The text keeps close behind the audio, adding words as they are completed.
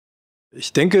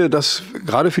Ich denke, dass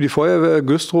gerade für die Feuerwehr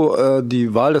Güstrow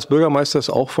die Wahl des Bürgermeisters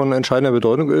auch von entscheidender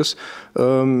Bedeutung ist.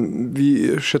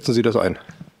 Wie schätzen Sie das ein?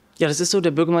 Ja, das ist so.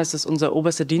 Der Bürgermeister ist unser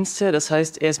oberster Dienstherr. Das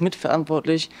heißt, er ist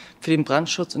mitverantwortlich für den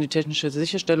Brandschutz und die technische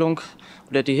Sicherstellung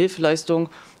oder die Hilfeleistung.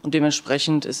 Und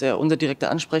dementsprechend ist er unser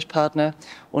direkter Ansprechpartner.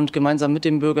 Und gemeinsam mit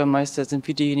dem Bürgermeister sind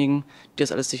wir diejenigen, die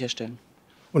das alles sicherstellen.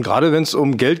 Und gerade wenn es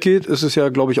um Geld geht, ist es ja,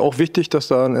 glaube ich, auch wichtig, dass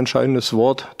da ein entscheidendes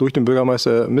Wort durch den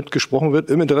Bürgermeister mitgesprochen wird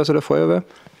im Interesse der Feuerwehr.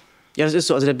 Ja, das ist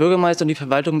so. Also der Bürgermeister und die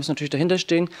Verwaltung müssen natürlich dahinter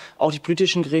stehen. Auch die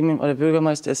politischen Gremien, aber der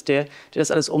Bürgermeister ist der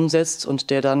das alles umsetzt und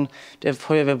der dann der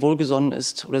Feuerwehr wohlgesonnen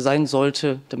ist oder sein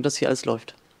sollte, damit das hier alles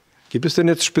läuft. Gibt es denn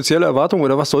jetzt spezielle Erwartungen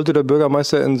oder was sollte der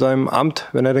Bürgermeister in seinem Amt,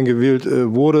 wenn er denn gewählt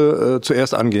wurde,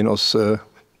 zuerst angehen aus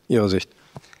Ihrer Sicht?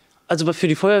 Also für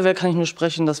die Feuerwehr kann ich nur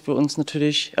sprechen, dass wir uns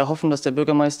natürlich erhoffen, dass der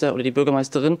Bürgermeister oder die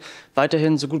Bürgermeisterin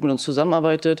weiterhin so gut mit uns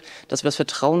zusammenarbeitet, dass wir das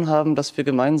Vertrauen haben, dass wir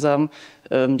gemeinsam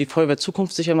die Feuerwehr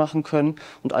zukunftssicher machen können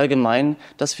und allgemein,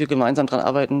 dass wir gemeinsam daran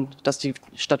arbeiten, dass die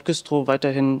Stadt Güstrow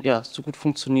weiterhin so gut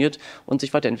funktioniert und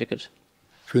sich weiterentwickelt.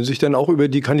 Fühlen Sie sich denn auch über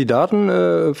die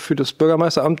Kandidaten für das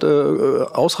Bürgermeisteramt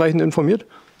ausreichend informiert?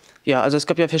 Ja, also es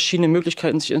gab ja verschiedene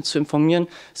Möglichkeiten, sich zu informieren.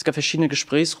 Es gab verschiedene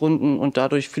Gesprächsrunden und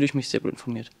dadurch fühle ich mich sehr gut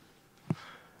informiert.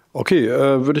 Okay,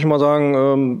 würde ich mal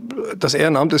sagen, das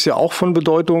Ehrenamt ist ja auch von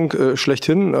Bedeutung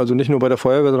schlechthin, also nicht nur bei der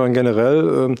Feuerwehr, sondern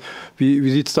generell. Wie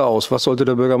sieht es da aus? Was sollte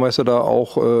der Bürgermeister da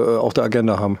auch auf der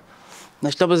Agenda haben? Na,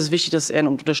 ich glaube, es ist wichtig, dass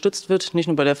Ehrenamt unterstützt wird, nicht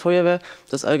nur bei der Feuerwehr,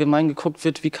 dass allgemein geguckt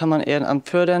wird, wie kann man Ehrenamt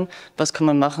fördern, was kann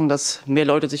man machen, dass mehr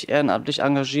Leute sich ehrenamtlich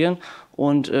engagieren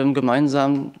und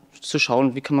gemeinsam zu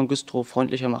schauen, wie kann man Güstrow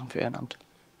freundlicher machen für Ehrenamt.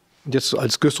 Und jetzt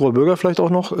als Güstrower Bürger vielleicht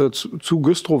auch noch zu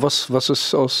Güstrow, was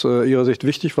ist aus Ihrer Sicht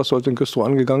wichtig, was sollte in Güstrow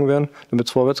angegangen werden, damit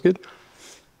es vorwärts geht?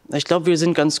 Ich glaube, wir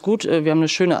sind ganz gut. Wir haben eine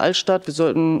schöne Altstadt. Wir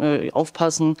sollten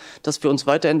aufpassen, dass wir uns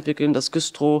weiterentwickeln, dass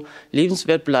Güstrow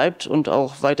lebenswert bleibt und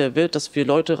auch weiter wird, dass wir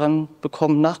Leute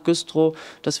ranbekommen nach Güstrow,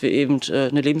 dass wir eben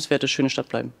eine lebenswerte, schöne Stadt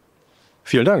bleiben.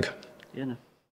 Vielen Dank. Gerne.